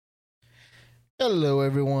Hello,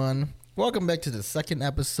 everyone. Welcome back to the second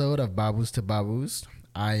episode of Babus to Babus.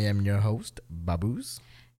 I am your host, Babus.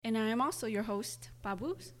 And I am also your host,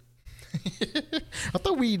 Babus. I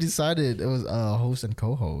thought we decided it was host and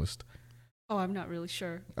co-host. Oh, I'm not really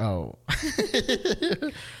sure. Oh.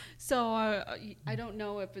 So I don't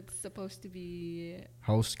know if it's supposed to be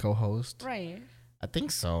Host, co-host? right. I think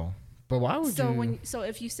so. But why would you? So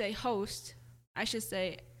if you say host, I should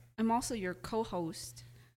say I'm also your co-host.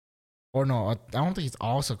 Or no, I don't think it's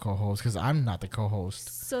also co-host because I'm not the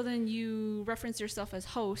co-host. So then you reference yourself as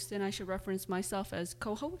host, and I should reference myself as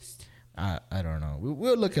co-host. I don't know.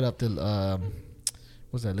 We'll look it up.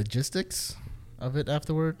 What's that, logistics of it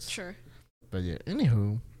afterwards? Sure. But yeah,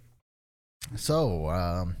 anywho.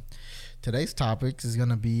 So, today's topic is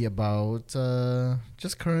gonna be about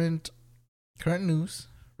just current news,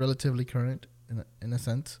 relatively current in a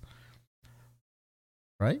sense,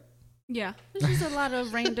 right? Yeah, there's just a lot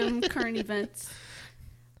of random current events.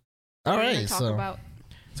 All we're right, gonna talk about.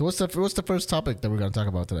 so what's the first topic that we're gonna talk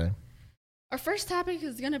about today? Our first topic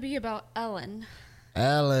is gonna be about Ellen.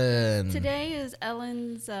 Ellen. Today is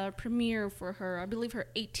Ellen's premiere for her, I believe, her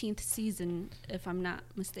 18th season, if I'm not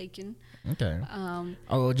mistaken. Okay.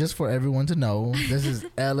 Just for everyone to know, this is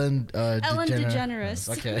Ellen. Ellen DeGeneres.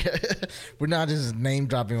 Okay. We're not just name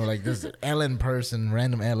dropping like this Ellen person,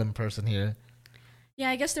 random Ellen person here. Yeah,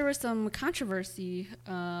 I guess there was some controversy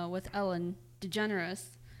with Ellen DeGeneres,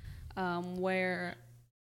 where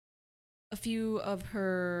a few of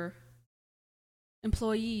her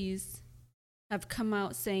employees have come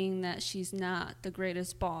out saying that she's not the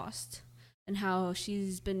greatest boss and how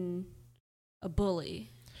she's been a bully.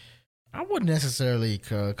 I wouldn't necessarily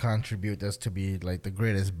contribute this to be like the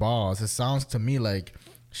greatest boss. It sounds to me like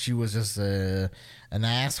she was just an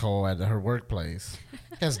asshole at her workplace.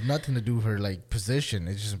 It has nothing to do with her like position.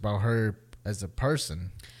 It's just about her as a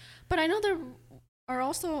person. But I know there are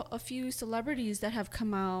also a few celebrities that have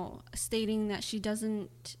come out stating that she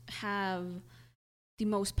doesn't have the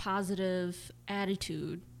most positive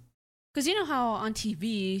attitude. Because you know how on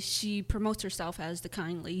TV she promotes herself as the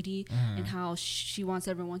kind lady and how she wants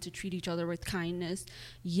everyone to treat each other with kindness,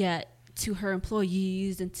 yet to her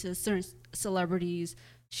employees and to certain celebrities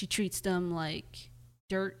she treats them like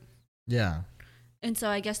dirt. Yeah. And so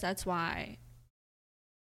I guess that's why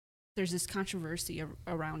there's this controversy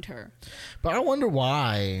around her. But I wonder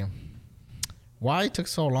why it took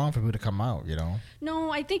so long for people to come out, you know? No,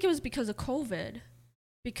 I think it was because of COVID.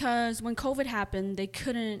 Because when COVID happened, they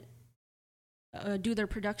couldn't do their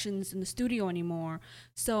productions in the studio anymore.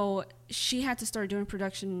 So she had to start doing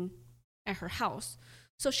production at her house.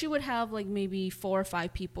 So she would have like maybe 4 or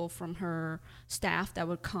 5 people from her staff that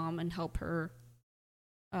would come and help her,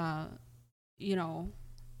 do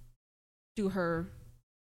her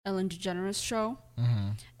Ellen DeGeneres show.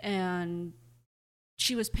 And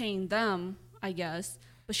she was paying them, I guess,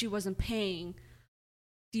 but she wasn't paying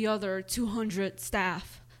the other 200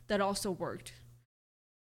 staff that also worked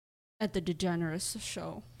at the DeGeneres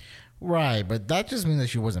show. Right, but that just means that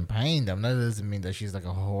she wasn't paying them. That doesn't mean that she's like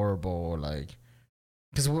a horrible, like...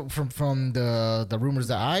 Because from the rumors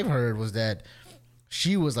that I've heard was that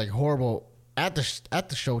she was like horrible at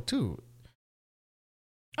the show too.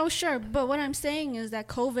 Oh, sure. But what I'm saying is that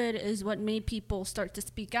COVID is what made people start to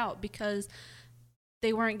speak out because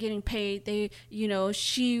they weren't getting paid.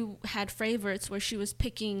 She had favorites where she was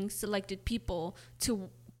picking selected people to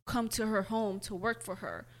come to her home to work for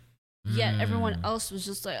her. Yet everyone else was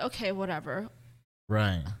just like, okay, whatever.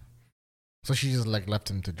 Right. So she just like left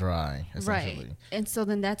him to dry, essentially. Right. And so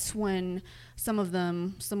then that's when some of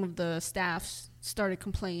the staff started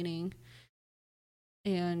complaining.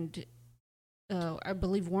 And I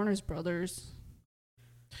believe Warner's Brothers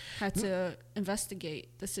had to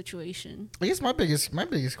investigate the situation. I guess my biggest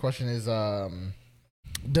question is,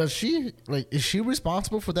 is she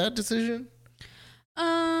responsible for that decision?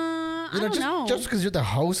 I don't know. Just because you're the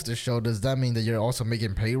host of the show, does that mean that you're also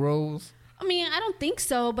making payrolls? I mean, I don't think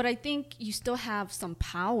so, but I think you still have some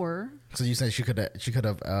power. So you said she could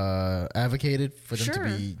have advocated for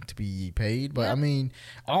them to be paid, but yep. I mean,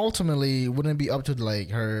 ultimately, wouldn't it be up to like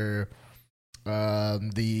her,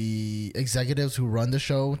 the executives who run the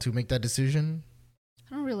show to make that decision?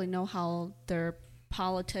 I don't really know how their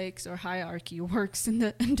politics or hierarchy works in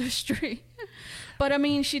the industry, but I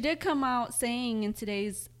mean, she did come out saying in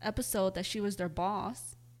today's episode that she was their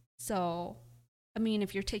boss. So, I mean,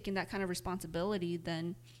 if you're taking that kind of responsibility,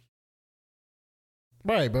 then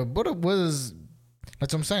right. But what was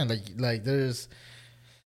that's what I'm saying. Like there's,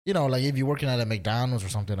 like if you're working at a McDonald's or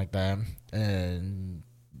something like that, and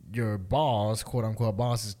your boss, quote unquote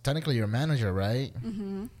boss, is technically your manager, right?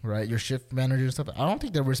 Mm-hmm. Right, your shift manager and stuff. I don't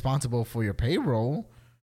think they're responsible for your payroll.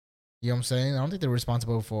 You know what I'm saying? I don't think they're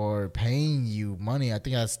responsible for paying you money. I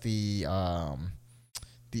think that's the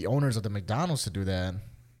owners of the McDonald's to do that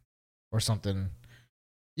or something.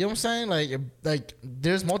 You know what I'm saying? Like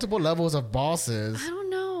there's multiple levels of bosses. I don't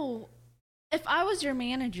know. If I was your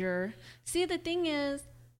manager, see, the thing is,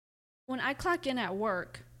 when I clock in at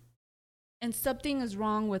work and something is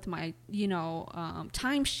wrong with my,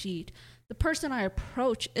 timesheet, the person I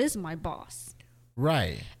approach is my boss.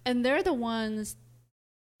 Right. And they're the ones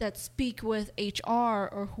that speak with HR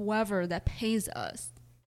or whoever that pays us.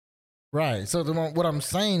 Right. So what I'm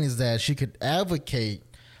saying is that she could advocate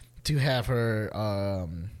to have her,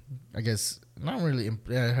 I guess, not really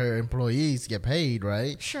her employees get paid,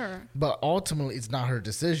 right? Sure. But ultimately, it's not her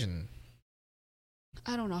decision.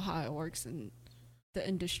 I don't know how it works in the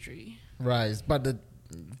industry. Right. But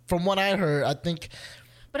from what I heard, I think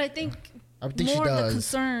more she of does. the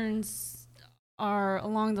concerns are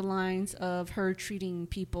along the lines of her treating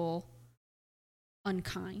people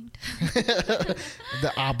unkind.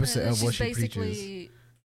 The opposite of what she preaches. She's basically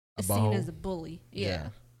seen as a bully. Yeah.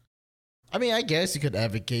 I mean, I guess you could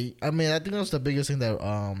advocate. I mean, I think that was the biggest thing that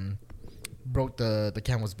broke the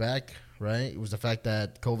camel's back, right? It was the fact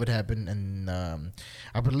that COVID happened, and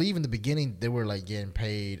I believe in the beginning they were like getting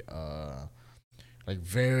paid like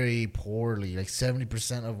very poorly, like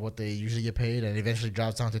 70% of what they usually get paid, and eventually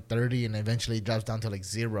drops down to 30, and eventually drops down to like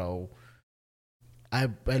 0. I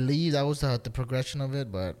believe that was the progression of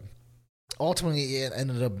it, but ultimately it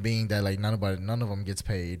ended up being that like none of them gets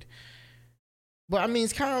paid. But I mean,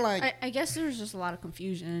 it's kind of like I guess there was just a lot of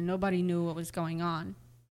confusion and nobody knew what was going on,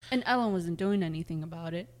 and Ellen wasn't doing anything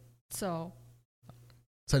about it. So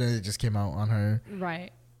then it just came out on her.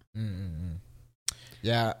 Right. Mm-mm.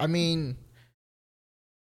 Yeah, I mean,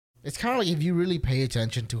 it's kind of like if you really pay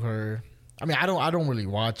attention to her. I mean, I don't really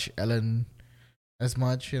watch Ellen as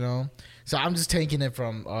much, so I'm just taking it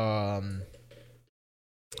from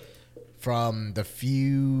the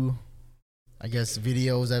few, I guess,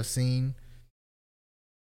 videos I've seen.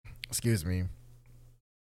 Excuse me.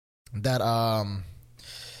 That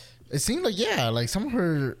it seemed like, yeah, like some of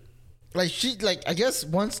her, like she, like, I guess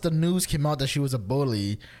once the news came out that she was a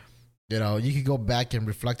bully, you could go back and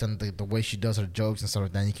reflect on the way she does her jokes and stuff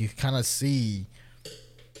like that. And you can kind of see,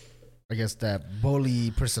 I guess, that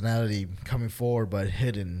bully personality coming forward but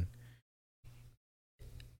hidden.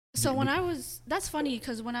 So that's funny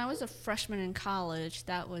because when I was a freshman in college,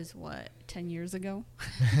 that was 10 years ago.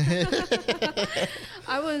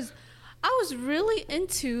 I was really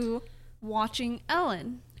into watching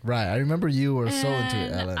Ellen. Right, I remember you were so into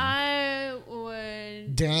Ellen. I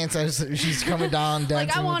would dance as she's coming down, dancing.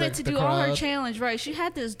 Like I wanted to do crowd. all her challenge. Right, she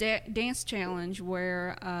had this dance challenge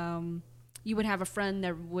where you would have a friend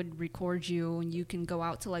that would record you, and you can go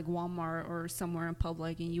out to like Walmart or somewhere in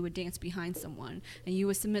public, and you would dance behind someone, and you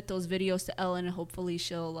would submit those videos to Ellen, and hopefully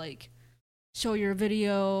she'll like show your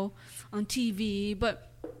video on TV.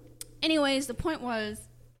 But anyways, the point was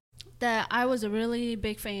that I was a really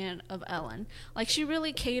big fan of Ellen. Like, she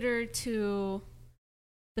really catered to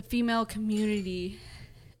the female community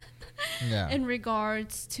in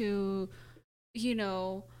regards to,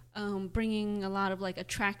 bringing a lot of like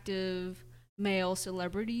attractive male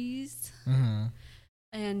celebrities. Mm-hmm.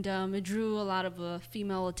 And it drew a lot of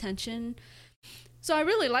female attention. So I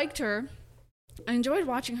really liked her. I enjoyed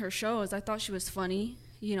watching her shows. I thought she was funny.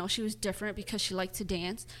 She was different because she liked to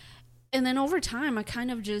dance. And then over time, I kind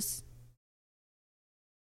of just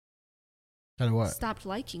stopped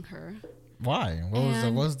liking her. Why?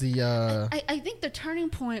 What was the I think the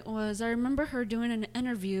turning point was, I remember her doing an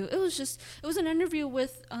interview. It was an interview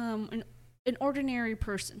with an ordinary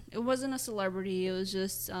person. It wasn't a celebrity. It was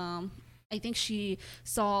just I think she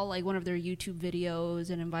saw like one of their YouTube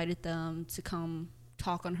videos and invited them to come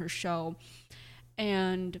talk on her show.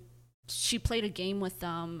 And she played a game with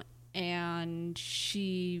them, and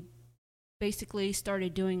she basically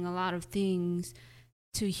started doing a lot of things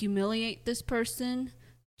to humiliate this person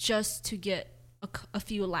just to get a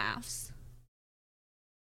few laughs.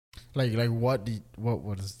 Like what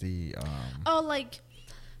is the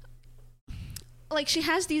like she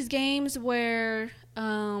has these games where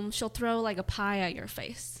she'll throw like a pie at your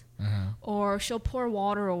face, or she'll pour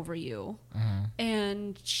water over you,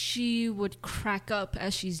 and she would crack up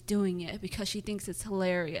as she's doing it because she thinks it's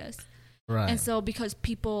hilarious. Right. And so because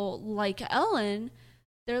people like Ellen,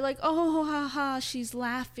 they're like, oh, ha, ha, she's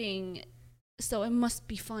laughing, so it must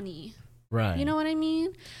be funny. Right. You know what I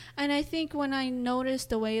mean? And I think when I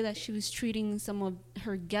noticed the way that she was treating some of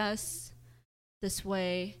her guests this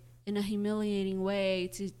way in a humiliating way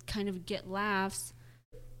to kind of get laughs.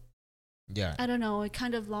 Yeah. I don't know. It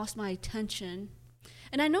kind of lost my attention.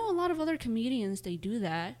 And I know a lot of other comedians, they do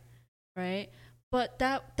that, right? But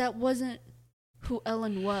that wasn't who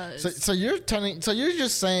Ellen was. So you're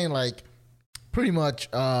just saying like pretty much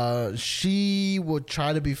she would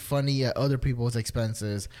try to be funny at other people's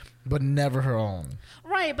expenses but never her own.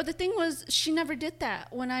 Right, but the thing was she never did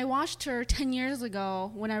that. When I watched her 10 years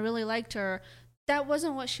ago, when I really liked her, that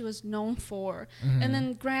wasn't what she was known for. Mm-hmm. And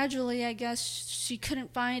then gradually, I guess she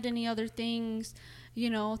couldn't find any other things,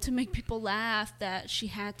 to make people laugh, that she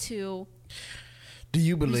had to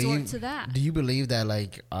resort to that. Do you believe that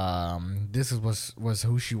like this was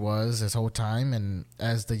who she was this whole time, and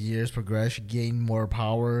as the years progressed, she gained more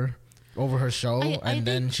power over her show, and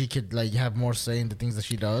then she could like have more say in the things that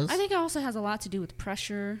she does? I think it also has a lot to do with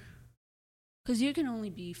pressure, because you can only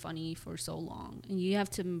be funny for so long, and you have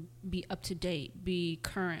to be up to date, be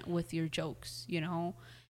current with your jokes,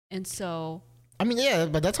 and so. I mean, yeah,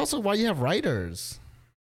 but that's also why you have writers.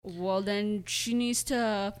 Well, then she needs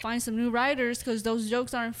to find some new writers, because those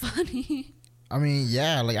jokes aren't funny. I mean,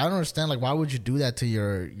 yeah, like I don't understand, like why would you do that to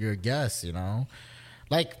your guests?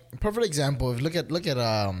 Like perfect example. If look at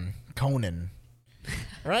Conan,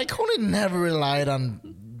 right? Conan never relied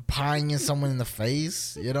on pieing someone in the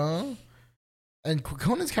face, And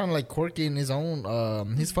Conan's kind of like quirky in his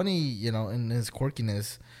own. He's funny, in his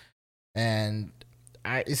quirkiness, and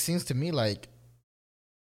it seems to me like,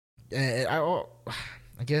 I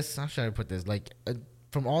guess how should I put this? Like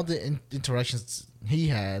from all the interactions he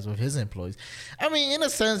has with his employees, I mean, in a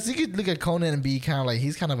sense, you could look at Conan and be kind of like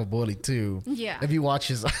he's kind of a bully too. Yeah. If you watch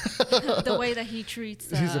his the way that he treats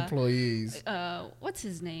his employees. What's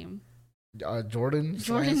his name? Jordan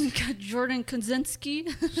Kaczynski.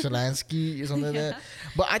 Shalansky or something like that.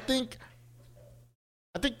 But I think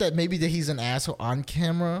that maybe that he's an asshole on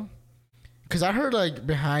camera. Because I heard like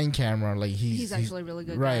behind camera, like he's actually really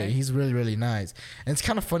good. Right, guy. He's really, really nice. And it's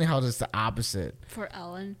kind of funny how it's the opposite. For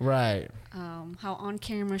Ellen. Right. How on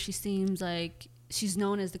camera she seems like she's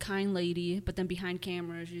known as the kind lady, but then behind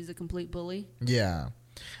camera she's a complete bully. Yeah.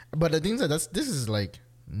 But the thing is that this is like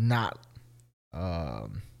not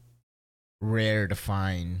rare to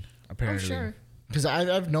find, apparently. Oh, sure. Because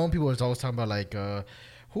I've known people who's always talking about like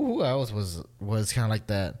who else was kind of like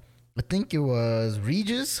that. I think it was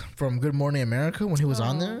Regis from Good Morning America when he was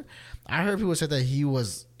on there. I heard people said that he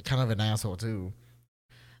was kind of an asshole too.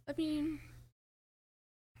 I mean,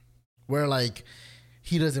 where like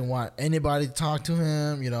he doesn't want anybody to talk to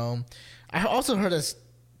him. I also heard that.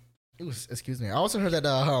 I also heard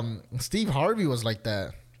that Steve Harvey was like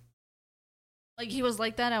that. Like he was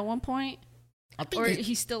like that at one point. I think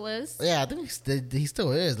he still is. Yeah, I think he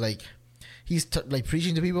still is. Like he's like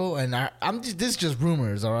preaching to people, and this is just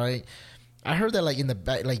rumors. All right, I heard that like in the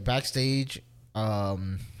backstage,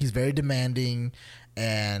 he's very demanding,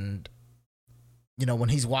 and when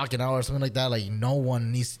he's walking out or something like that, like no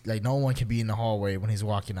one can be in the hallway when he's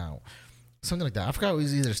walking out, something like that. I forgot it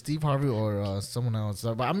was either Steve Harvey or someone else,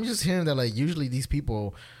 but I'm just hearing that like usually these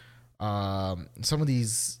people, some of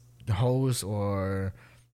these hosts or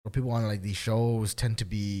people on like these shows tend to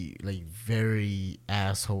be like very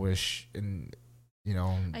asshole-ish and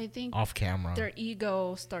I think off camera their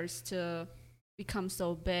ego starts to become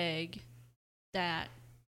so big that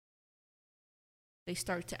they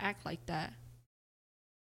start to act like that.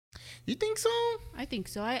 You think so? I think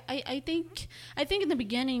so. I think in the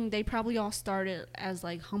beginning they probably all started as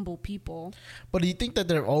like humble people. But do you think that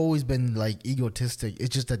they've always been like egotistic?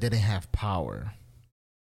 It's just that they didn't have power.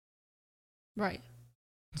 Right.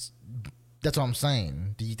 That's what I'm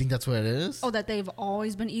saying. Do you think that's what it is? Oh, that they've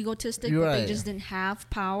always been egotistic, You're but right. they just didn't have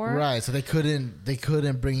power. Right. So they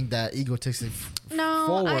couldn't bring that egotistic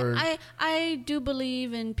forward. I do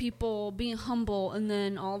believe in people being humble, and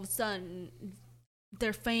then all of a sudden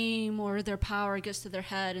their fame or their power gets to their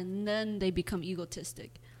head, and then they become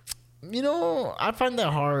egotistic. I find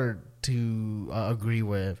that hard to agree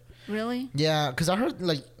with. Really? Yeah, because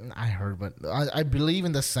I believe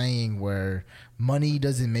in the saying where money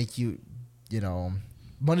doesn't make you,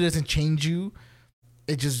 money doesn't change you.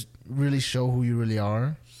 It just really show who you really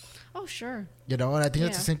are. Oh, sure. And I think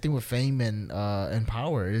that's the same thing with fame and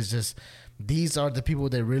power. It's just these are the people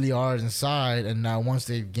that really are inside, and now once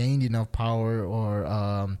they've gained enough power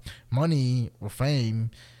or money or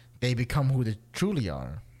fame, they become who they truly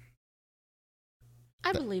are.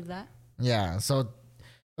 I believe that. Yeah, so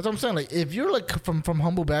that's what I'm saying. Like, if you're like from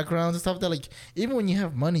humble backgrounds and stuff, that like even when you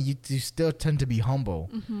have money, you still tend to be humble.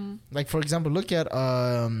 Mm-hmm. Like for example, look at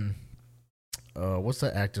what's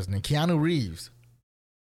that actor's name? Keanu Reeves.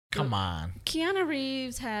 Come on. Keanu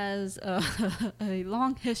Reeves has a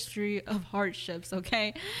long history of hardships,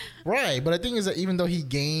 okay? Right, but the thing is that even though he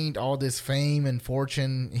gained all this fame and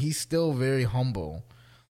fortune, he's still very humble.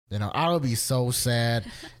 You know, I would be so sad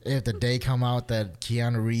if the day come out that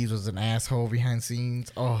Keanu Reeves was an asshole behind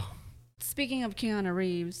scenes. Oh. Speaking of Keanu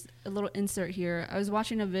Reeves, a little insert here. I was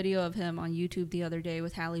watching a video of him on YouTube the other day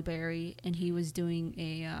with Halle Berry, and he was doing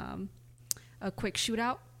a quick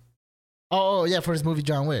shootout. Oh yeah, for his movie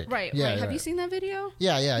John Wick. Right. Yeah. Right. Yeah. Have you seen that video?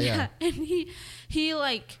 Yeah. And he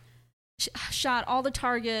like shot all the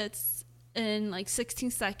targets in like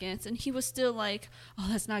 16 seconds, and he was still like, "Oh,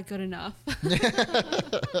 that's not good enough."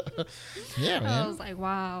 Yeah, man. I was like,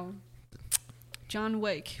 "Wow." John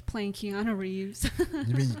Wick playing Keanu Reeves.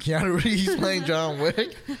 You mean Keanu Reeves playing John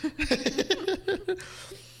Wick?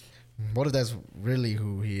 What if that's really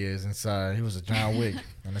who he is inside? He was a John Wick,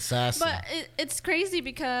 an assassin. But it's crazy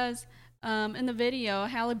because in the video,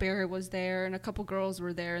 Halle Berry was there and a couple girls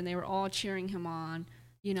were there and they were all cheering him on,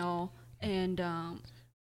 you know, and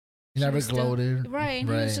he never gloated. Right, and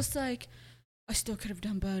he was just like, I still could have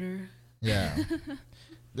done better. Yeah.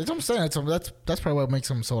 That's what I'm saying. That's probably what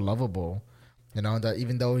makes him so lovable. You know, that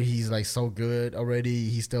even though he's like so good already,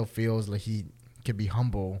 he still feels like he could be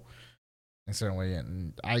humble in a certain way.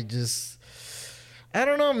 And I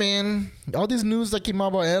don't know, man. All these news that came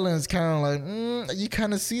out about Ellen is kind of like, you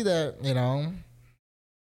kind of see that, you know.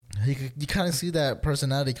 You kind of see that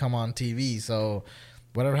personality come on TV. So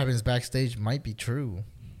whatever happens backstage might be true.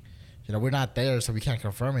 You know, we're not there, so we can't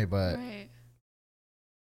confirm it, but right.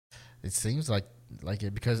 It seems like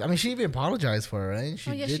it, because I mean she even apologized for it, right?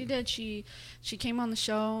 She did. She came on the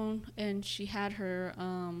show and she had her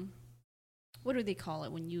what do they call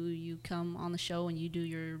it when you come on the show and you do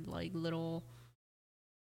your like little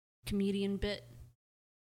comedian bit?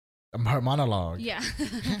 Her monologue. Yeah.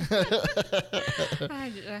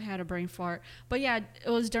 I had a brain fart. But yeah, it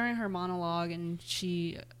was during her monologue and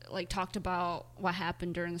she like talked about what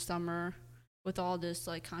happened during the summer with all this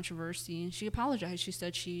like controversy, and she apologized. She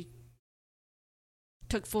said she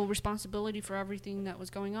took full responsibility for everything that was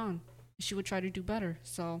going on. She would try to do better.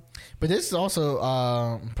 So, but this is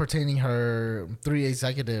also pertaining her 3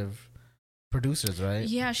 executive producers, right?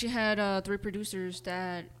 Yeah, she had 3 producers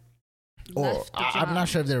that left the job. I'm not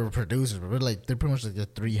sure if they were producers, but they're pretty much like the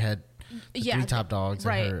 3 top dogs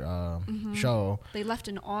in her show. They left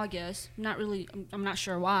in August. Not really. I'm not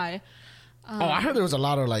sure why. I heard there was a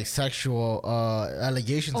lot of like sexual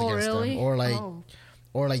allegations against them,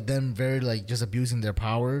 or like them very like just abusing their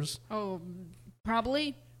powers. Oh,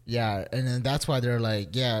 probably. Yeah, and then that's why they're like,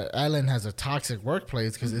 yeah, Ellen has a toxic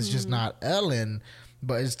workplace because it's just not Ellen,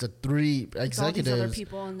 but it's the 3 executives. All these other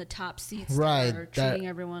people in the top seats, right? That are treating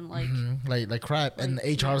everyone like like crap, and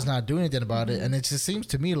HR is not doing anything about it. And it just seems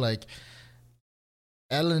to me like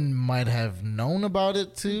Ellen might have known about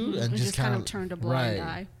it too, and just kind of turned a blind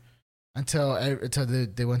eye until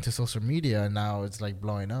they went to social media, and now it's like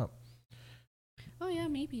blowing up. Oh yeah,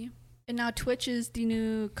 maybe. And now Twitch is the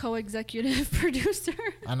new co-executive producer.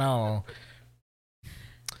 I know.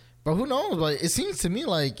 But who knows? Like, it seems to me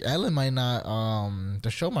like Ellen might not, the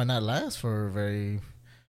show might not last for very,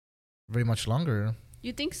 very much longer.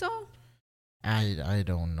 You think so? I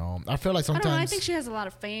don't know. I feel like sometimes. I don't know. I think she has a lot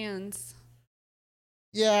of fans.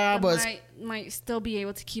 Yeah, but might still be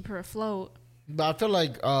able to keep her afloat. But I feel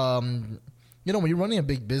like, you know, when you're running a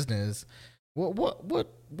big business, what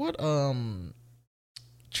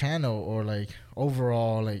channel or like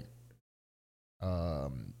overall like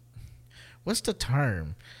what's the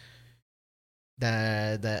term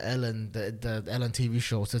that the Ellen TV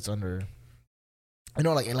show sits under? You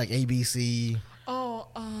know, like ABC. Oh,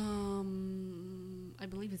 I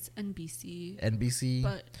believe it's NBC.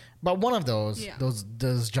 NBC, but one of those,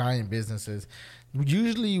 those giant businesses.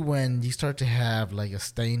 Usually, when you start to have like a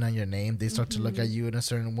stain on your name, they start to look at you in a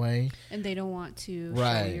certain way, and they don't want to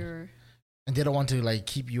show your. And they don't want to like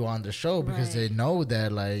keep you on the show because they know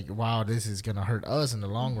that like, wow, this is gonna hurt us in the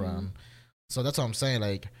long run. So that's what I'm saying.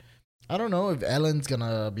 Like, I don't know if Ellen's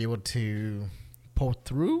gonna be able to pull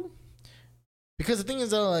through, because the thing is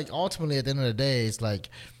though, like ultimately at the end of the day, it's like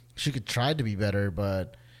she could try to be better,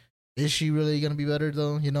 but is she really gonna be better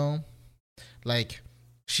though? You know, like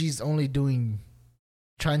she's only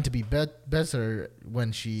trying to be better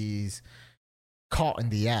when she's caught in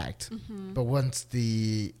the act, but once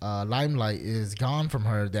the limelight is gone from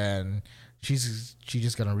her, then she's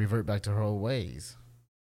just gonna revert back to her old ways.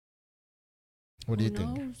 What do you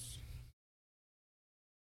think?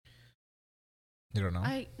 You don't know?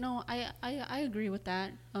 I agree with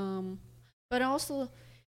that. But I also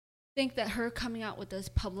think that her coming out with this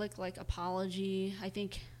public like apology, I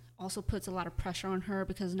think also puts a lot of pressure on her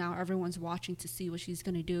because now everyone's watching to see what she's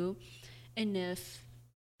going to do. And if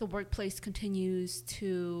the workplace continues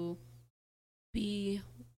to be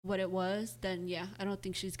what it was, then yeah, I don't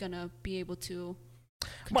think she's going to be able to.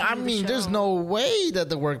 But I mean, there's no way that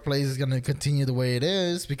the workplace is going to continue the way it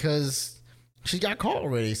is because she got caught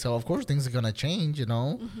already. So, of course, things are going to change, you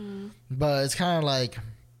know? Mm-hmm. But it's kind of like,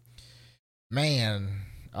 man,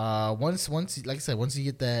 once, like I said, once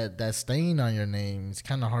you get that stain on your name, it's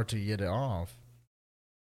kind of hard to get it off.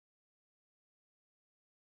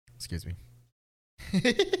 Excuse me.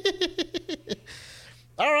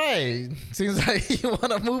 All right. Seems like you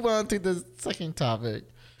want to move on to the second topic.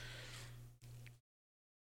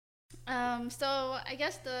 So I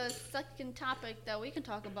guess the second topic that we can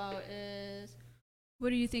talk about is, what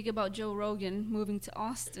do you think about Joe Rogan moving to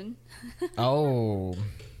Austin? Oh,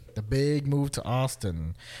 the big move to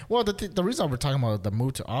Austin. Well, the reason we're talking about the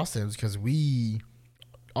move to Austin is because we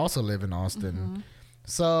also live in Austin. Mm-hmm.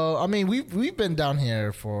 So I mean, we've been down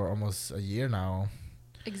here for almost a year now.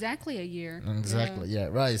 Exactly a year. Exactly. Yeah.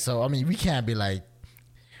 Right. So I mean, we can't be like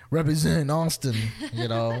representing Austin, you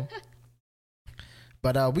know.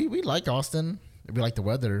 But we like Austin. We like the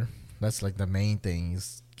weather. That's like the main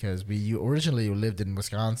things because we originally lived in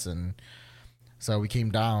Wisconsin, so we came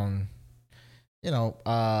down, you know,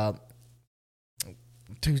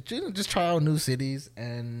 to just try out new cities,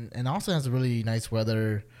 and Austin has a really nice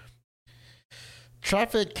weather.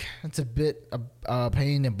 Traffic, it's a bit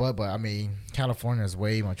pain in the butt, but I mean, California is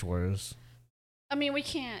way much worse. I mean, we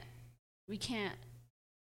can't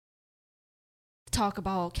talk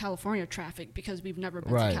about California traffic because we've never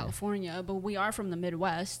been to California, but we are from the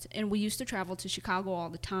Midwest, and we used to travel to Chicago all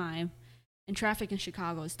the time, and traffic in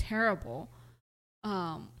Chicago is terrible.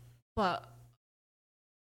 But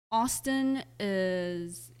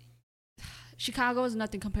Chicago is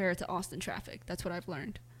nothing compared to Austin traffic. That's what I've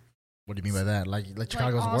learned. What do you mean by that? Like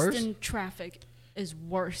Chicago's Austin worse? Austin traffic is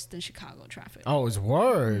worse than Chicago traffic. Oh, it's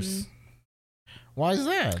worse. Mm-hmm. Why is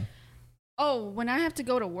that? Oh, when I have to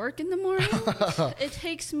go to work in the morning, it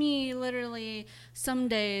takes me literally some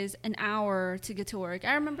days an hour to get to work.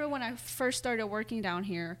 I remember when I first started working down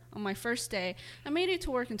here on my first day, I made it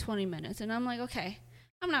to work in 20 minutes. And I'm like, okay,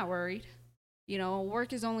 I'm not worried. You know,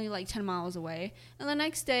 work is only like 10 miles away. And the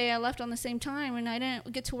next day I left on the same time and I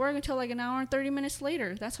didn't get to work until like an hour and 30 minutes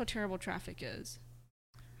later. That's how terrible traffic is.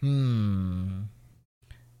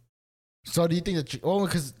 So do you think that?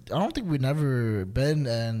 Because I don't think we've never been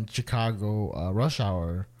in Chicago rush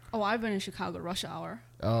hour. Oh, I've been in Chicago rush hour.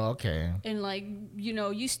 Oh, okay. And like, you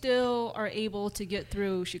know, you still are able to get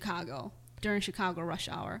through Chicago during Chicago rush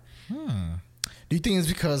hour. Do you think it's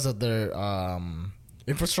because of their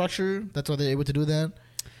infrastructure? That's why they're able to do that?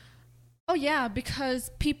 Oh yeah,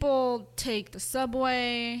 because people take the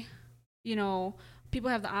subway. You know,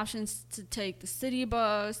 people have the options to take the city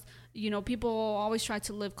bus. You know, people always try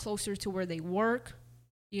to live closer to where they work,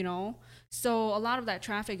 you know. So a lot of that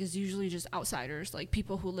traffic is usually just outsiders, like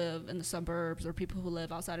people who live in the suburbs or people who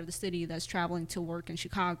live outside of the city that's traveling to work in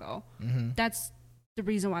Chicago. Mm-hmm. That's the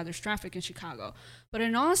reason why there's traffic in Chicago. But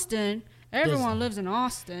in Austin, everyone lives in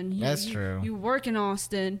Austin. That's true. You work in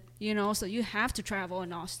Austin, you know, so you have to travel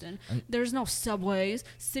in Austin. There's no subways.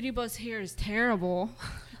 City bus here is terrible.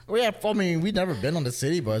 Well, yeah, I mean, we've never been on the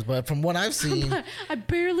city bus, but from what I've seen, I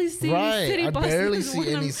barely see any city buses. I barely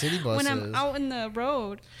see any city buses when I'm out in the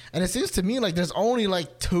road. And it seems to me like there's only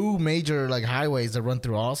like 2 major like highways that run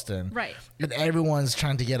through Austin, right? And everyone's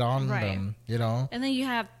trying to get on them, you know. And then you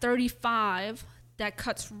have 35 that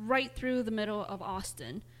cuts right through the middle of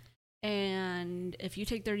Austin, and if you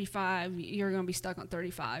take 35, you're gonna be stuck on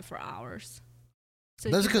 35 for hours. So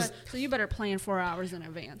you better plan 4 hours in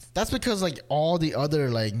advance. That's because like all the other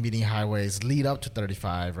like mini highways lead up to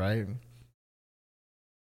 35, right?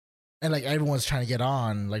 And like everyone's trying to get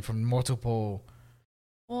on like from multiple.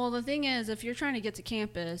 Well, the thing is, if you're trying to get to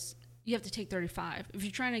campus, you have to take 35. If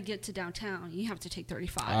you're trying to get to downtown, you have to take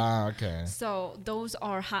 35. Ah, okay. So those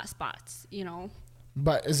are hot spots, you know.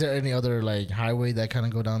 But is there any other like highway that kind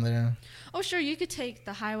of go down there? Oh, sure. You could take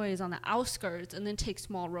the highways on the outskirts and then take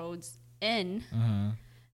small roads in,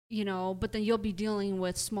 you know, but then you'll be dealing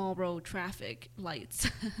with small road traffic lights.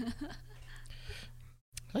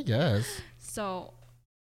 I guess. So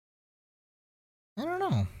I don't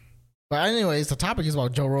know. But anyways, the topic is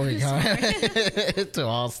about Joe Rogan coming to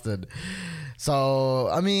Austin. So,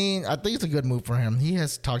 I mean, I think it's a good move for him. He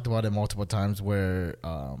has talked about it multiple times where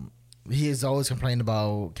he has always complained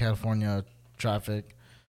about California traffic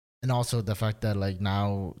and also the fact that like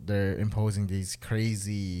now they're imposing these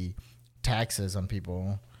crazy taxes on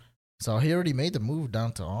people. So he already made the move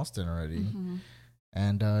down to Austin already.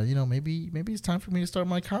 And maybe it's time for me to start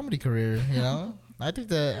my comedy career. I think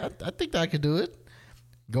that I could do it.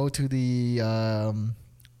 Go to the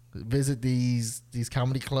visit these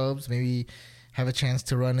comedy clubs. Maybe have a chance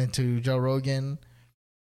to run into Joe Rogan.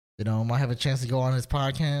 Might have a chance to go on his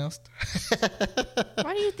podcast.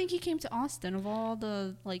 Why do you think he came to Austin of all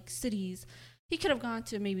the cities? He could have gone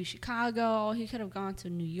to maybe Chicago. He could have gone to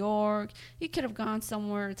New York. He could have gone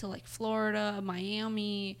somewhere to Florida,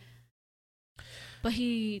 Miami. But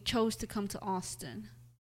he chose to come to Austin.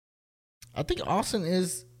 I think Austin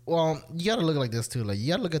is, well, you got to look like this too.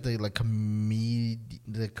 You got to look at the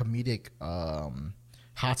comedic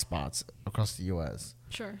hotspots across the U.S.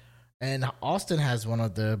 Sure. And Austin has one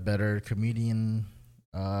of the better comedian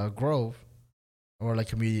growth or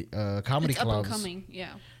comedy it's clubs. Up and coming,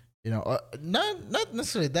 yeah. Not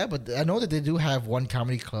necessarily that, but I know that they do have one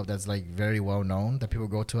comedy club that's very well known that people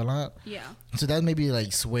go to a lot. Yeah. So that maybe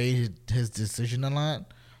swayed his decision a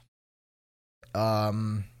lot.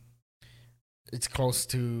 It's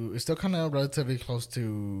still kind of relatively close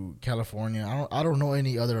to California. I don't know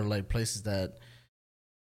any other places that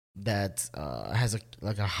has a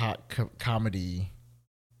hot comedy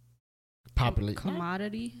population.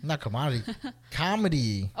 Commodity? Not commodity.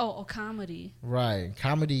 Comedy. Oh, comedy. Right.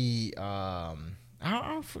 Comedy. I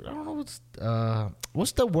don't know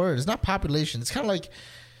what's the word? It's not population. It's kind of like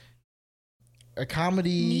a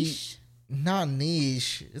comedy. Niche? Not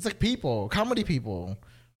niche. It's people. Comedy people.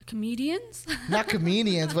 Comedians? Not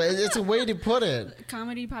comedians, but it's a way to put it.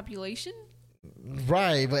 Comedy population?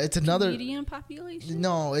 Right, but it's another comedian population.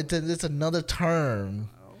 No, it's another term.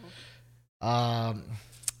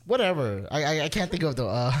 Whatever. I can't think of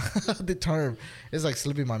the the term. It's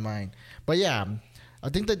slipping my mind. But yeah, I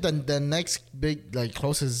think that the next big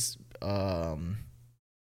closest a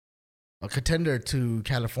contender to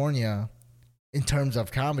California in terms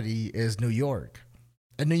of comedy is New York,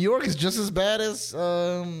 and New York is just as bad as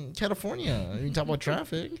California. You talk about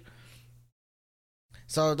traffic.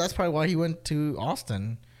 So that's probably why he went to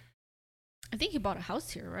Austin. I think he bought a house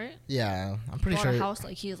here, right? Yeah, I'm pretty sure. Bought a house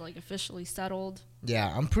he is officially settled.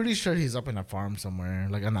 Yeah, I'm pretty sure he's up in a farm somewhere,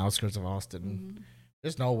 on the outskirts of Austin. Mm-hmm.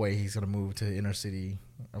 There's no way he's gonna move to inner city.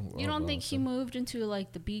 You don't think he moved into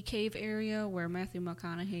the Bee Cave area where Matthew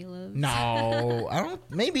McConaughey lives? No, I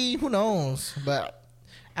don't. Maybe, who knows? But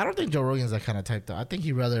I don't think Joe Rogan's that kind of type though. I think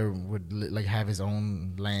he rather would have his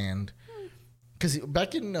own land. Because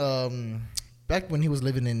back when he was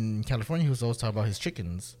living in California, he was always talking about his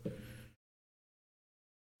chickens.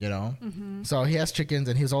 Mm-hmm. So he has chickens,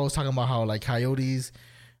 and he was always talking about how coyotes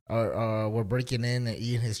were breaking in and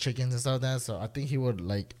eating his chickens and stuff like that. So I think he would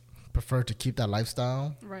prefer to keep that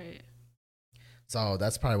lifestyle. Right. So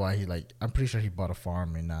that's probably why he I'm pretty sure he bought a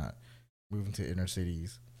farm and not moving to inner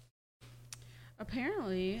cities.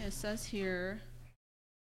 Apparently, it says here.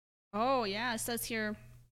 Oh yeah, it says here.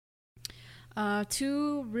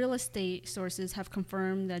 2 real estate sources have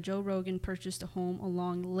confirmed that Joe Rogan purchased a home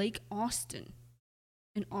along Lake Austin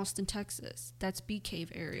in Austin, Texas. That's Bee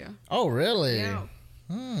Cave area. Oh, really? Yeah.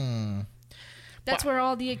 That's where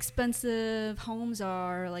all the expensive homes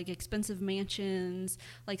are, expensive mansions,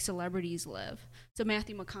 celebrities live. So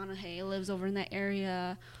Matthew McConaughey lives over in that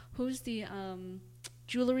area. Who's the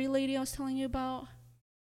jewelry lady I was telling you about?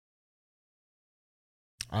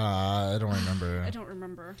 I don't remember. I don't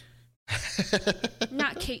remember.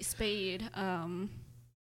 Not Kate Spade.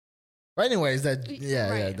 But anyways,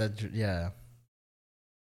 yeah.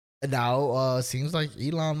 And now seems like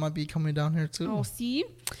Elon might be coming down here too. Oh, see,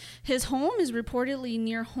 his home is reportedly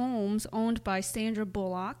near homes owned by Sandra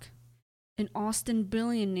Bullock and Austin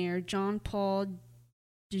billionaire John Paul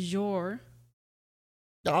DeJour.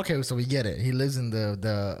 Okay, so we get it. He lives in the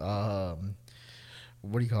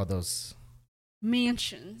what do you call those?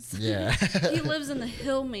 Mansions. Yeah. He lives in the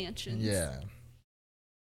hill mansions. Yeah.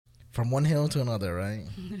 From one hill to another, right?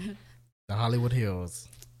 The Hollywood Hills.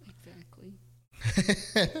 Exactly.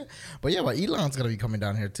 But Elon's gonna be coming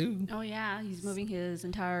down here too. Oh yeah, he's moving his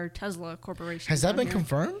entire Tesla corporation. Has that been here.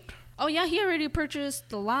 confirmed? Oh yeah, he already purchased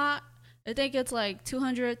the lot. I think it's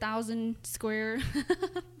 200,000 square.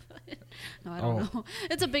 No, I don't know.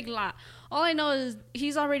 It's a big lot. All I know is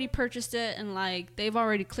he's already purchased it, and they've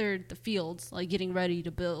already cleared the fields, getting ready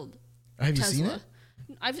to build. Have Tesla. You seen it?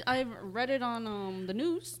 I've read it on the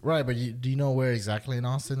news. Right, but do you know where exactly in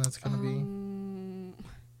Austin that's gonna be?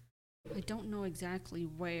 I don't know exactly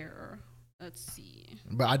where. Let's see.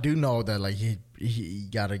 But I do know that he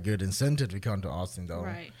got a good incentive to come to Austin though.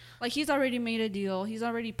 Right. He's already made a deal. He's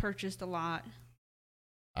already purchased a lot.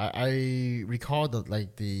 I recall that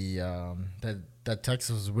that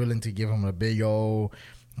Texas was willing to give him a big old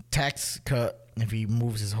tax cut if he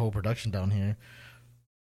moves his whole production down here.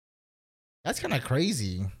 That's kind of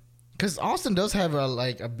crazy, because Austin does have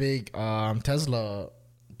a big Tesla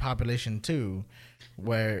population too,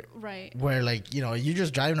 where Right. where like you're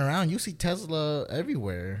just driving around, you see Tesla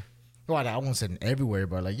everywhere. Well, I won't say everywhere,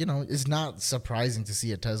 but like it's not surprising to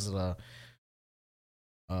see a Tesla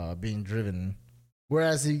being driven.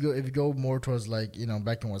 Whereas if you go more towards like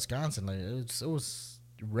back in Wisconsin, like it was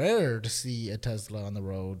rare to see a Tesla on the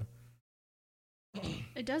road.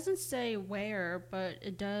 It doesn't say where, but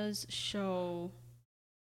it does show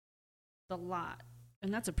the lot,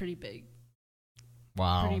 and that's a pretty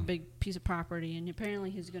Wow. big piece of property. And apparently,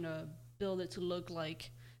 he's gonna build it to look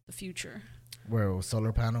like the future. Where with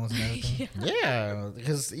solar panels and everything. Yeah. Yeah,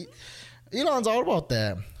 because Elon's all about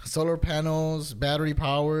that. Solar panels, battery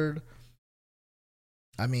powered.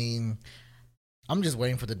 I mean, I'm just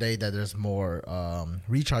waiting for the day that there's more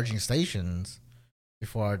recharging stations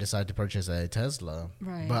before I decide to purchase a Tesla.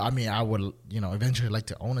 Right. But I mean, I would, eventually like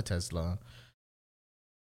to own a Tesla,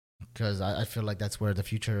 because I feel like that's where the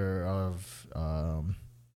future of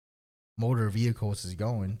motor vehicles is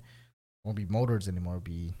going. Won't be motors anymore, it'll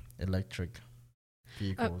be electric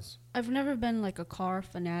vehicles. I've never been like a car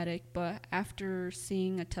fanatic, but after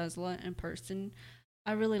seeing a Tesla in person,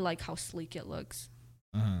 I really like how sleek it looks.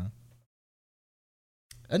 Mm-hmm.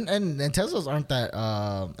 And Teslas aren't that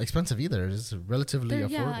expensive either. It's relatively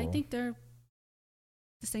affordable. Yeah, I think they're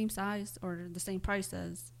the same size or the same price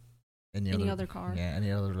as any other car. Yeah, any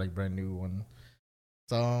other like brand new one.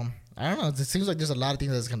 So I don't know. It seems like there's a lot of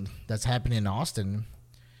things that's happening in Austin.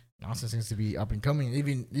 Austin seems to be up and coming.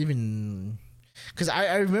 Even because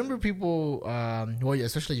I remember people, well,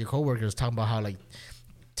 especially your coworkers, talking about how like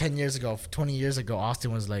 10 years ago, 20 years ago,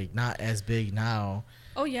 Austin was like not as big now.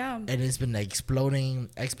 Oh yeah. And it's been like exploding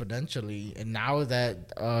exponentially. And now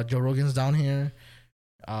that Joe Rogan's down here,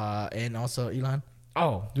 and also Elon.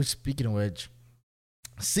 Oh, just speaking of which,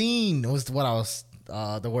 Scene was what I was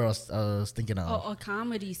the word I was thinking of. Oh, a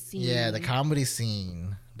comedy scene. Yeah, the comedy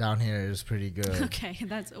scene down here is pretty good. Okay,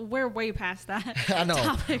 we're way past that. I know,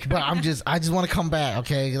 topic, but right? I just want to come back.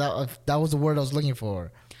 Okay, that was the word I was looking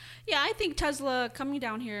for. Yeah, I think Tesla coming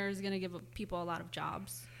down here is gonna give people a lot of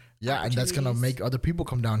jobs. Yeah, and that's gonna make other people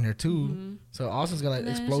come down here too. Mm-hmm. So Austin's gonna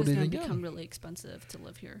explode even again. Become really expensive to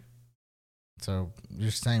live here. So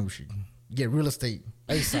you're saying we should get real estate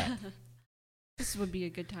ASAP. This would be a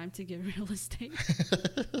good time to get real estate.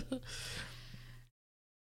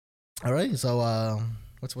 All right, so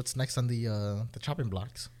what's next on the chopping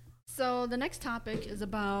blocks? So the next topic is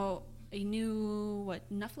about a new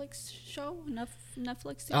Netflix show?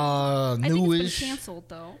 Netflix series? I think newish. it's been canceled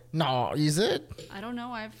though. No, is it? I don't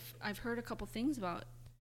know. I've heard a couple things about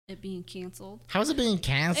it being canceled. How's it being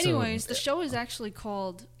canceled? Anyways, the show is actually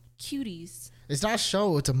called Cuties. It's not a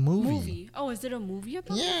show. It's a movie. Movie. Oh, is it a movie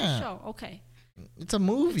about Yeah. the show? Okay. It's a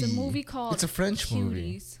movie. It's a movie called It's a French Cuties.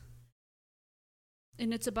 movie.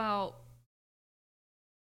 And it's about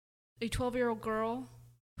a 12-year-old girl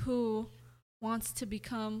who wants to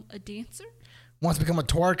become a dancer. Wants to become a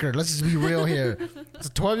twerker. Let's just be real here. It's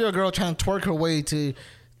a 12-year-old girl trying to twerk her way to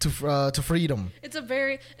freedom. It's a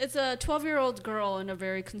 12-year-old girl in a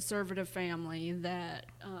very conservative family that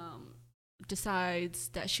decides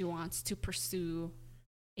that she wants to pursue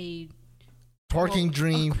a Twerking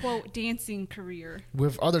dream quote dancing career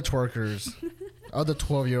with other twerkers, other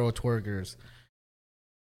 12-year-old twerkers.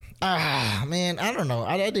 Ah, man, I don't know.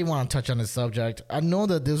 I didn't want to touch on this subject. I know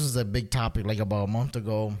that this was a big topic like about a month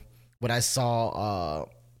ago when I saw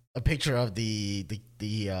a picture of the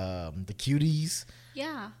cuties.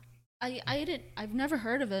 Yeah, I've never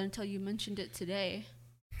heard of it until you mentioned it today.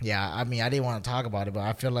 Yeah, I mean, I didn't want to talk about it, but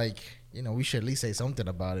I feel like we should at least say something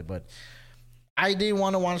about it. But I didn't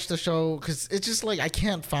want to watch the show because it's just like I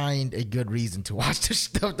can't find a good reason to watch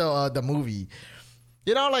the movie.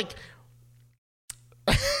 Like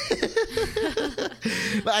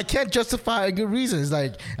I can't justify a good reason. It's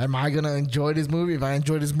like, am I gonna enjoy this movie? If I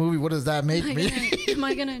enjoy this movie, what does that make me? Am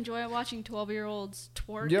I gonna enjoy watching 12-year-olds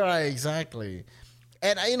twerk? Yeah, right, exactly.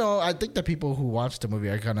 And I think the people who watch the movie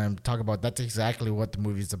are gonna talk about that's exactly what the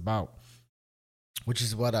movie is about, which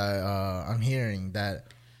is what I'm hearing, that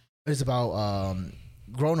it's about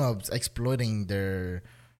grown-ups exploiting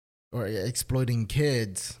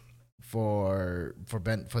kids for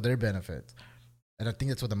their benefit. And I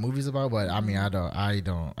think that's what the movie's about, but I mean,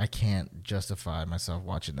 I can't justify myself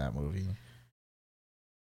watching that movie.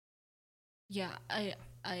 Yeah, I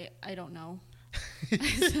don't know.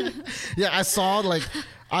 Yeah, I saw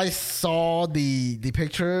the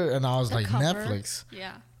picture and I was like, cover. Netflix.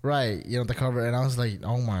 Yeah. Right, the cover, and I was like,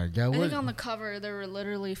 oh my god. I think on the cover there were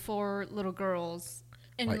literally 4 little girls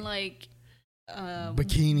in like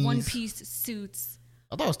bikinis, one-piece suits.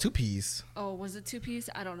 I thought it was two piece. Oh, was it 2-piece?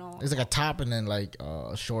 I don't know. It's like a top and then like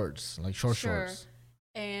shorts, like short Sure. shorts.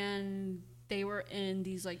 And they were in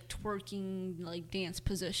these like twerking like dance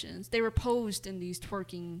positions. They were posed in these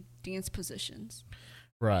twerking dance positions.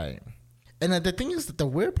 Right. And the thing is that the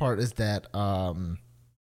weird part is that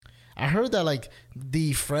I heard that like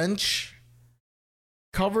the French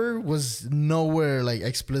cover was nowhere like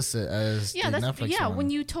explicit as Yeah, the that's Netflix yeah. one. When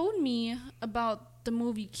you told me about the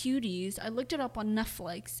movie Cuties, I looked it up on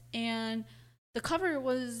Netflix, and the cover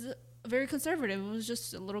was very conservative. It was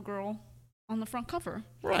just a little girl on the front cover.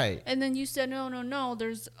 Right. And then you said, no,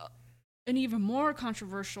 there's an even more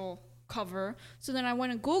controversial cover. So then I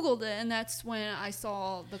went and Googled it, and that's when I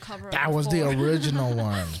saw the cover. That was the original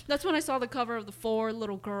one. That's when I saw the cover of the 4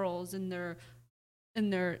 little girls in their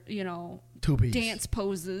Two piece. dance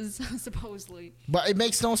poses, supposedly. But it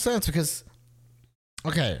makes no sense because,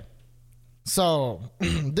 okay, so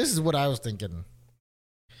this is what I was thinking.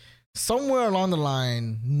 Somewhere along the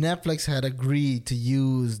line, Netflix had agreed to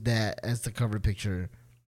use that as the cover picture,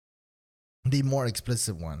 the more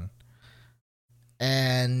explicit one.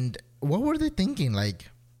 And what were they thinking? Like,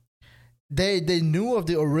 they knew of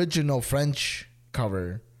the original French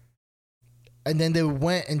cover, and then they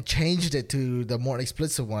went and changed it to the more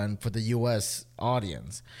explicit one for the U.S.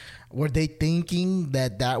 audience. Were they thinking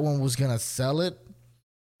that that one was gonna sell it?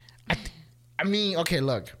 I mean, okay,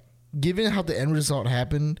 look. Given how the end result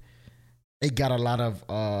happened, it got a lot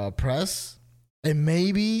of press, and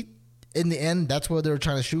maybe in the end, that's what they were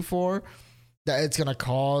trying to shoot for. That it's gonna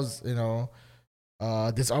cause,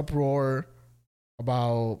 this uproar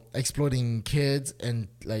about exploiting kids and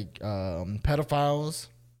like pedophiles.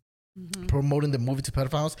 Mm-hmm. Promoting the movie to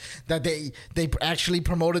pedophiles, that they actually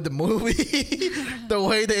promoted the movie the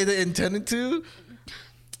way they intended to.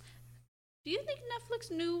 Do you think Netflix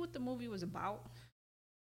knew what the movie was about?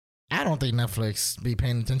 I don't think Netflix be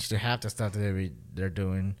paying attention to half the stuff that they're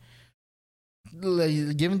doing.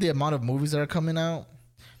 Like, given the amount of movies that are coming out,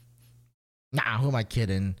 nah, who am I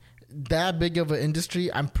kidding? That big of an industry,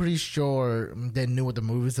 I'm pretty sure they knew what the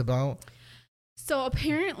movie's about. So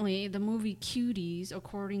apparently, the movie Cuties,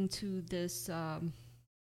 according to this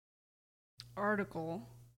article,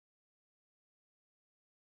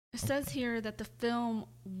 it says here that the film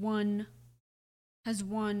has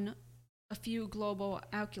won a few global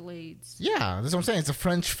accolades. Yeah, that's what I'm saying. It's a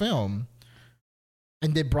French film,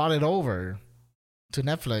 and they brought it over to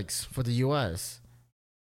Netflix for the U.S.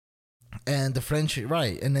 And the French,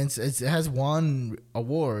 right? And it has won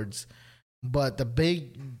awards. But the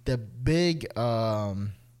big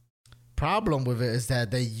problem with it is that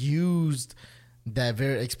they used that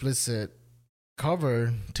very explicit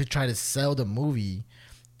cover to try to sell the movie,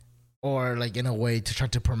 or like in a way to try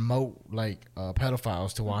to promote like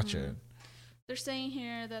pedophiles to watch it. They're saying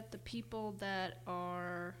here that the people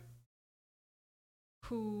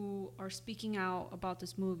who are speaking out about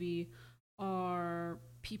this movie are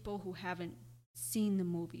people who haven't seen the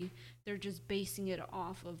movie. They're just basing it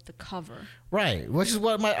off of the cover. Right, which is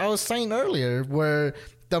what I was saying earlier, where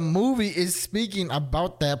the movie is speaking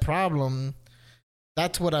about that problem.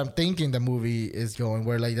 That's what I'm thinking the movie is going,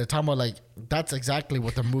 where like they're talking about like that's exactly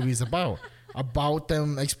what the movie is about. About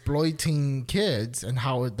them exploiting kids and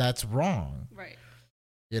how that's wrong. Right.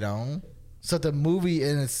 So the movie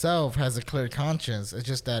in itself has a clear conscience. It's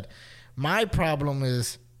just that my problem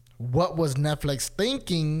is, what was Netflix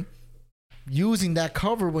thinking using that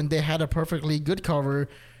cover when they had a perfectly good cover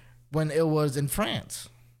when it was in France?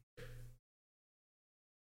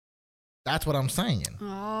 That's what I'm saying.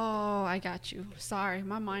 Oh, I got you. Sorry,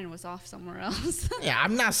 my mind was off somewhere else. Yeah,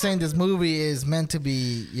 I'm not saying this movie is meant to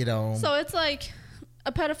be, So it's like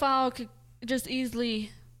a pedophile could just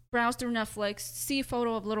easily browse through Netflix, see a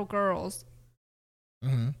photo of little girls,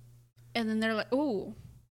 and then they're like, "Ooh,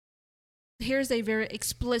 here's a very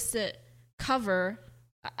explicit cover.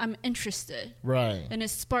 I'm interested." Right. And it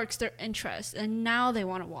sparks their interest, and now they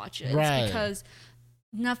want to watch it. Right. It's because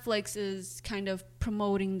Netflix is kind of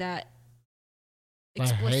promoting that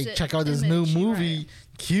explicit hey, check out this image, new movie, right.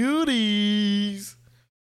 Cuties.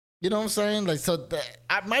 You know what I'm saying? Like, so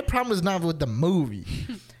my problem is not with the movie.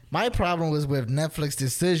 My problem was with Netflix's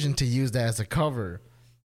decision to use that as a cover.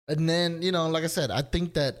 And then, like I said, I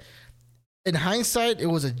think that in hindsight, it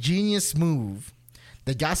was a genius move.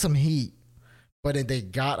 They got some heat, but they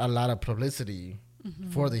got a lot of publicity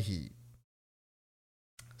for the heat.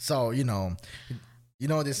 So,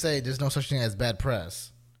 what they say, there's no such thing as bad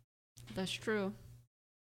press. That's true.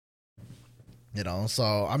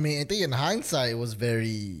 So, I mean, I think in hindsight, it was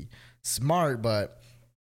very smart, but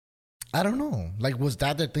I don't know. Like, was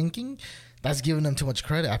that their thinking? That's giving them too much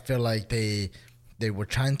credit. I feel like they they were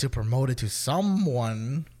trying to promote it to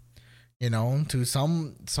someone, to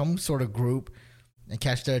some sort of group and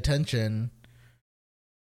catch their attention.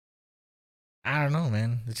 I don't know,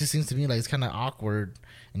 man. It just seems to me like it's kind of awkward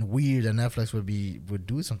and weird that Netflix would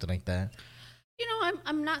do something like that.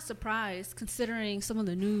 I'm not surprised considering some of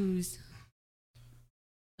the news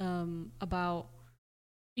about,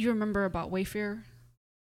 you remember about Wayfair,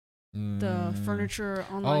 the furniture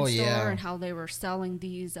online store, and how they were selling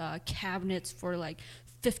these cabinets for like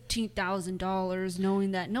 $15,000,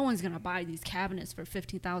 knowing that no one's gonna buy these cabinets for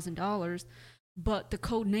 $15,000, but the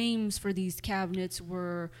code names for these cabinets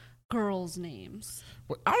were girls' names.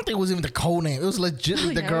 Well, I don't think it was even the code name. It was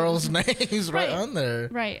legit the girls' names right on there.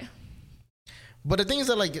 Right. But the thing is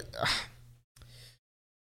that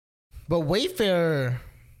but Wayfair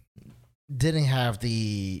didn't have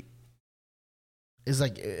the. It's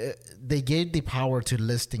like they gave the power to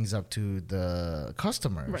list things up to the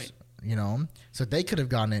customers, right? So they could have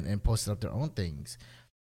gone in and posted up their own things.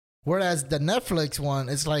 Whereas the Netflix one,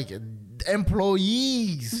 it's like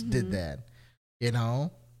employees did that,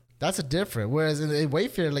 That's a different. Whereas in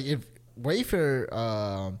Wayfair, like if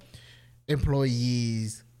Wayfair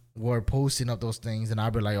employees were posting up those things, and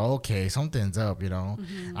I'd be like, okay, something's up,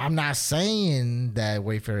 I'm not saying that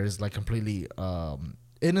Wayfair is like completely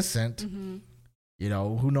innocent.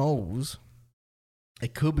 Who knows?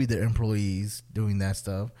 It could be the employees doing that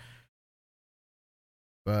stuff.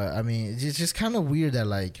 But I mean, it's just kind of weird that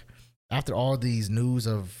like after all these news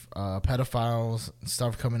of pedophiles and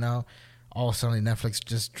stuff coming out, all of a sudden Netflix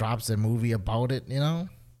just drops a movie about it,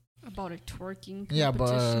 About a twerking competition. Yeah,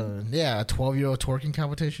 but a 12-year-old twerking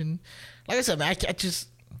competition. Like I said, man,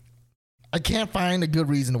 I can't find a good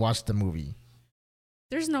reason to watch the movie.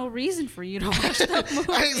 There's no reason for you to watch that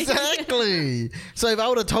movie. Exactly. So if I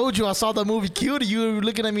would have told you I saw the movie Cutie, you were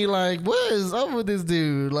looking at me like, what is up with this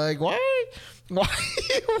dude? Like, why are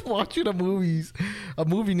you watching a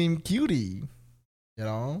movie named Cutie?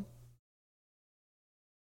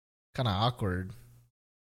 Kind of awkward.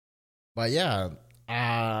 But yeah,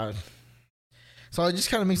 so it just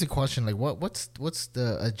kind of makes a question, like what's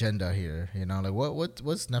the agenda here? Like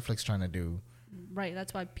what's Netflix trying to do? Right.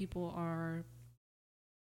 That's why people are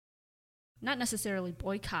not necessarily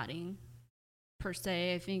boycotting per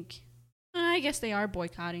se. I guess they are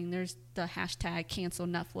boycotting. There's the hashtag cancel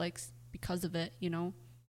Netflix because of it, I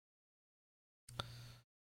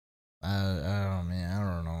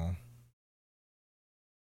don't know.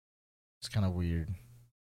 It's kind of weird.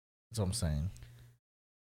 That's what I'm saying.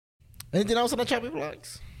 Anything else on the choppy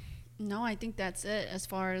blocks? No, I think that's it as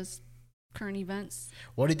far as current events.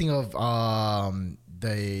 What do you think of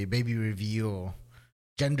the baby reveal,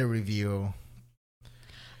 gender reveal?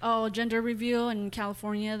 Oh, gender reveal in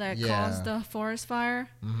California that caused the forest fire?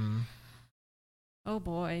 Mm-hmm. Oh,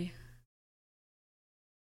 boy.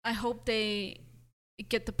 I hope they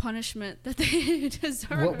get the punishment that they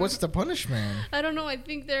deserve. What's the punishment? I don't know. I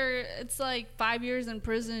think it's like 5 years in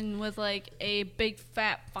prison with like a big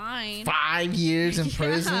fat fine. 5 years in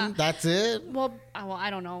prison? That's it? Well, I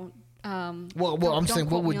don't know. Well, I'm saying,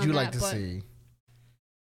 what would you like to see?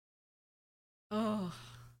 Oh.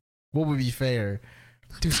 What would be fair?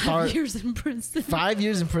 To start 5 years in prison. 5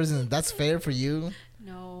 years in prison. That's fair for you?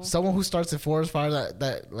 No. Someone who starts a forest fire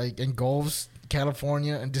that like engulfs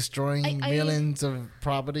California and destroying millions of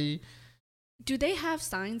property. Do they have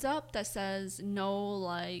signs up that says no,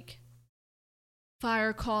 like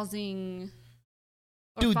fire causing?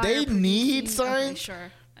 Dude, they need signs. Okay,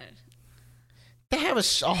 sure. They have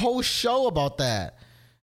a whole show about that.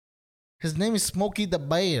 His name is Smokey the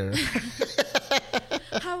Bear.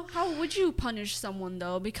 How would you punish someone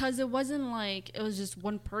though? Because it wasn't like it was just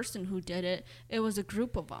one person who did it. It was a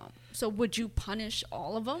group of them. So would you punish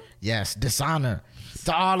all of them? Yes, dishonor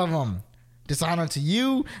to all of them. Dishonor to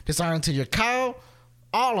you. Dishonor to your cow.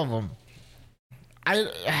 All of them. I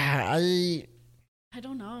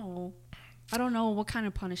don't know. I don't know what kind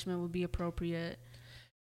of punishment would be appropriate.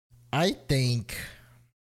 I think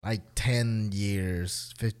like 10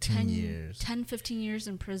 years, 15 years. 10, 15 years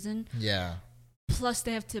in prison? Yeah. Plus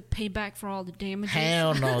they have to pay back for all the damages.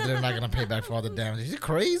 Hell no, they're not going to pay back for all the damages. You're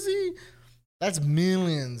crazy? That's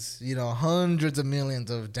millions, hundreds of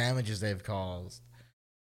millions of damages they've caused.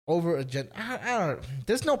 Over a I don't,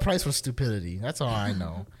 there's no price for stupidity. That's all I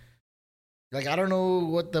know. Like, I don't know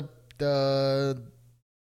what the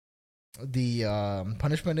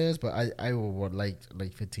punishment is, but I would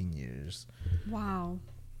like 15 years. Wow.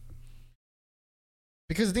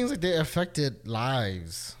 Because things like they affected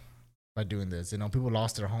lives by doing this. People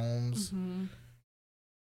lost their homes. Mm-hmm.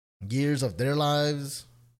 Years of their lives.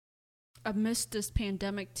 Amidst this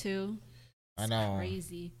pandemic too. I know.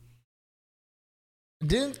 Crazy.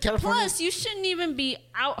 Didn't California? Plus, you shouldn't even be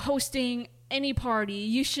out hosting any party.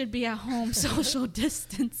 You should be at home social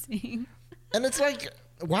distancing. And it's like,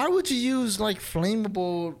 why would you use like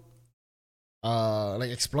flammable, like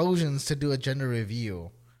explosions to do a gender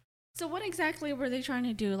reveal? So what exactly were they trying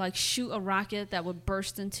to do? Like shoot a rocket that would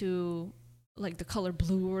burst into like the color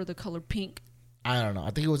blue or the color pink? I don't know. I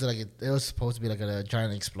think it was like it was supposed to be like a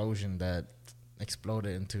giant explosion that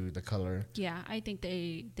exploded into the color. Yeah, I think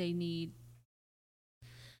they need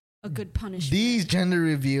a good punishment. These gender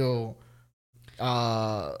reveal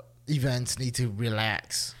events need to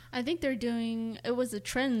relax. I think they're doing. It was a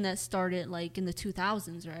trend that started like in the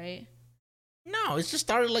 2000s, right? No, it just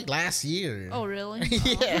started like last year. Oh, really?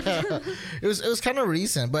 Yeah, Oh. it was kind of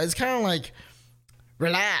recent, but it's kind of like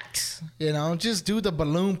relax. You know, just do the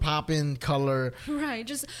balloon popping color. Right.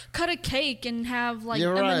 Just cut a cake and have like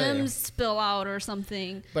You're right. M&Ms spill out or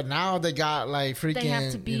something. But now they got like freaking. They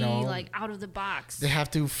have to be you know, like out of the box. they have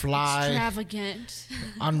to fly Extravagant.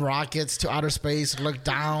 on rockets to outer space, look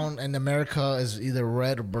down, and America is either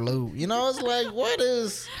red or blue. You know, it's like, what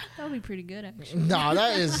is. That would be pretty good, actually. No,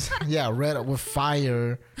 that is, yeah, red with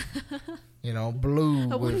fire. You know, blue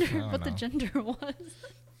I with. wonder I what the don't gender was.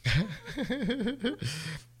 know.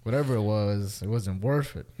 Whatever it wasn't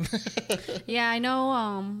worth it. Yeah, I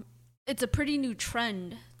know. It's a pretty new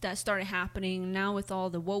trend that started happening now with all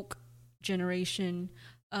the woke generation.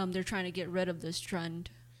 They're trying to get rid of this trend.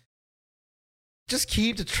 Just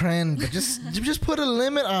keep the trend, but just put a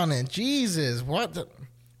limit on it. Jesus, what?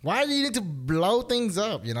 Why do you need to blow things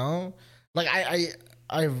up? You know, like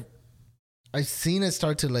I've seen it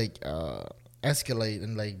start to like escalate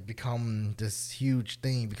and like become this huge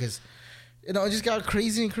thing because you know it just got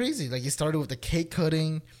crazy and crazy. Like it started with the cake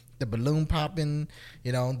cutting, the balloon popping,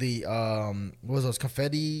 you know, the what was those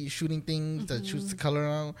confetti shooting things that shoots the color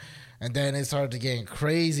out, and then it started to getting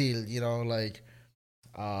crazy. You know, like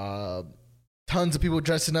tons of people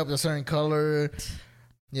dressing up a certain color.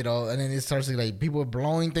 You know, and then it starts to like people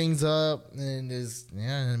blowing things up, and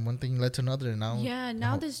and one thing led to another, and now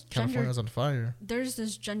Now this gender, California's on fire. there's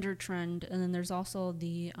this gender trend, and then there's also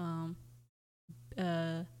the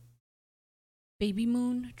baby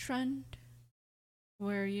moon trend,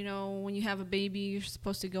 where you know when you have a baby, you're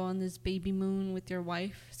supposed to go on this baby moon with your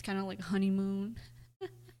wife. It's kind of like honeymoon.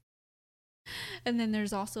 And then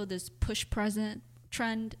there's also this push present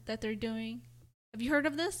trend that they're doing. Have you heard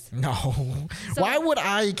of this? No, So- why would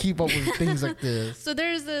I keep up with things like this? So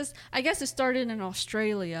there's this, I guess it started in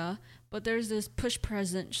Australia, but there's this push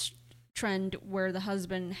present trend where the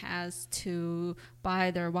husband has to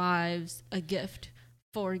buy their wives a gift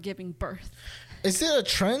for giving birth. Is it a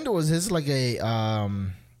trend or is this like a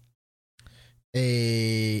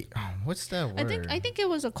what's that word? I think it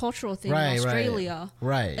was a cultural thing Right, in right. Australia.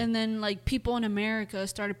 Right. And then like people in America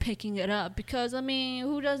started picking it up because I mean,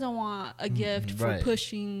 who doesn't want a gift for right.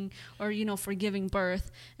 pushing or you know for giving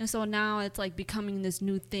birth? And so now it's like becoming this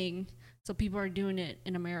new thing. So people are doing it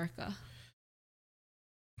in America.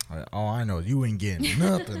 All I know is you ain't getting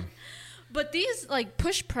nothing. But these like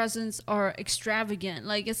push presents are extravagant.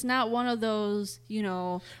 Like it's not one of those, you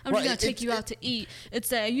know, I'm Right, just gonna take you out to eat. It's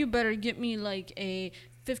that you better get me like a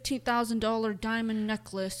 $15,000 diamond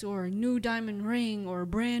necklace or a new diamond ring or a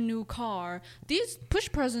brand new car. These push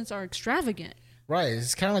presents are extravagant. Right.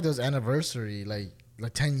 It's kind of like those anniversary, like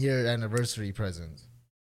 10-year anniversary presents.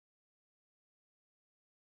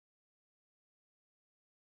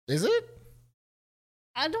 Is it?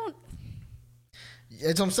 I don't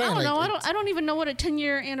It's what I'm saying. know. Like, I don't even know what a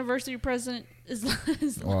 10-year anniversary present is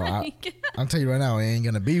Well, like. I'll tell you right now, it ain't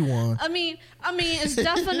gonna be one. I mean, it's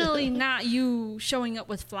definitely not you showing up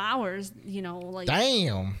with flowers, you know, like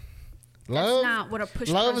Damn. that's Love. not what a push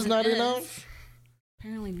Love present is not is. enough.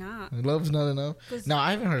 Apparently not. Love's not enough. 'Cause- No,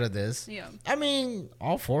 I haven't heard of this. Yeah. I mean,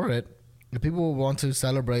 all for it. If people want to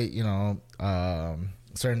celebrate, you know,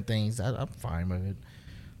 certain things, I'm fine with it.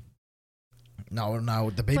 No,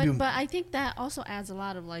 the baby. But I think that also adds a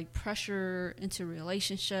lot of like pressure into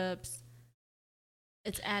relationships.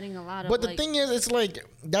 It's adding a lot of. But the like, thing is, it's like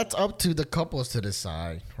that's up to the couples to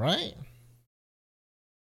decide, right?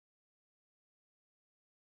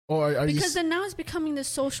 Or are because you? then now it's becoming the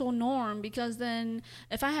social norm. Because then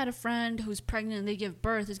if I had a friend who's pregnant and they give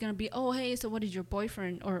birth, it's gonna be, oh hey, so what did your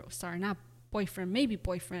boyfriend or sorry, not boyfriend, maybe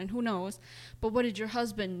boyfriend, who knows? But what did your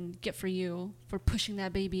husband get for you for pushing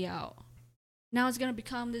that baby out? Now it's gonna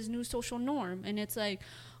become this new social norm, and it's like,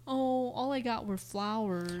 oh, all I got were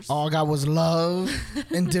flowers. All I got was love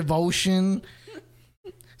and devotion.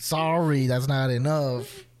 Sorry, that's not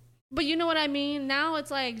enough. But you know what I mean? Now it's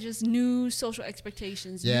like just new social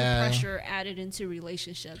expectations, Yeah. new pressure added into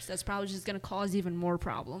relationships. That's probably just going to cause even more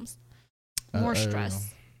problems. more I don't know.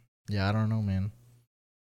 stress. Yeah, I don't know, man.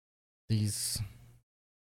 These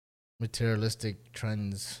materialistic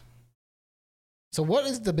trends. So what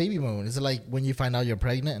is the baby moon? Is it like when you find out you're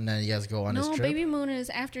pregnant and then you guys go on this No, trip? baby moon is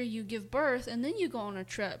after you give birth and then you go on a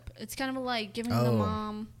trip. It's kind of like giving the Oh.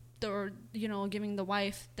 mom or giving the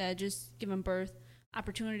wife that just given birth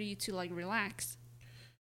opportunity to like relax.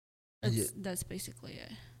 Yeah. That's basically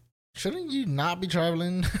it. Shouldn't you not be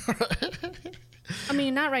traveling? I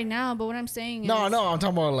mean, not right now, but what I'm saying is No, I'm talking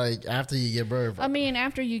about like after you give birth. I mean,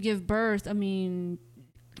 after you give birth, I mean,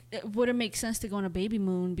 would it make sense to go on a baby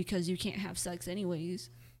moon because you can't have sex anyways?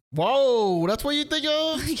 Whoa, that's what you think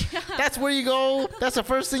of? Yeah. That's where you go? That's the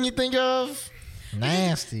first thing you think of?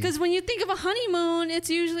 Nasty. Because when you think of a honeymoon, it's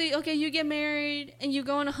usually, okay, you get married and you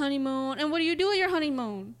go on a honeymoon. And what do you do at your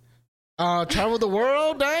honeymoon? Travel the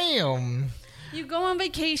world? Damn. You go on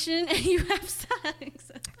vacation and you have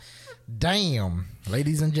sex. Damn.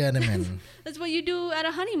 Ladies and gentlemen. That's what you do at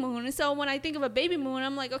a honeymoon. And so when I think of a baby moon,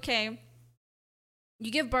 I'm like, okay,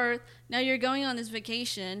 you give birth. Now you're going on this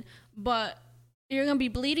vacation, but you're going to be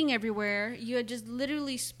bleeding everywhere. You had just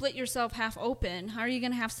literally split yourself half open. How are you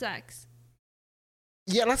going to have sex?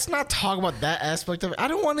 Yeah, let's not talk about that aspect of it. I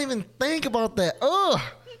don't want to even think about that. Ugh.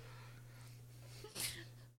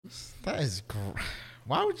 That is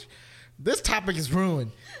why would you? This topic is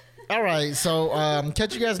ruined. All right, so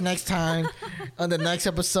catch you guys next time on the next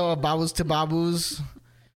episode of Babus to Babus.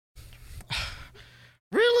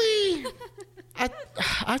 Really? I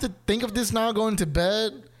have to think of this now going to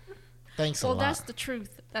bed. Thanks a lot. Well, that's the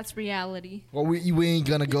truth. That's reality. Well, we ain't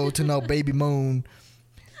gonna go to no baby moon.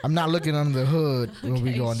 I'm not looking under the hood when we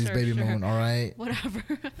Okay, go on this sure, baby sure. moon. All right. Whatever.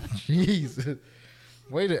 Jesus.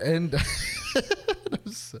 Way to end.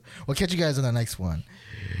 We'll catch you guys on the next one.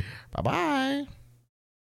 Bye bye.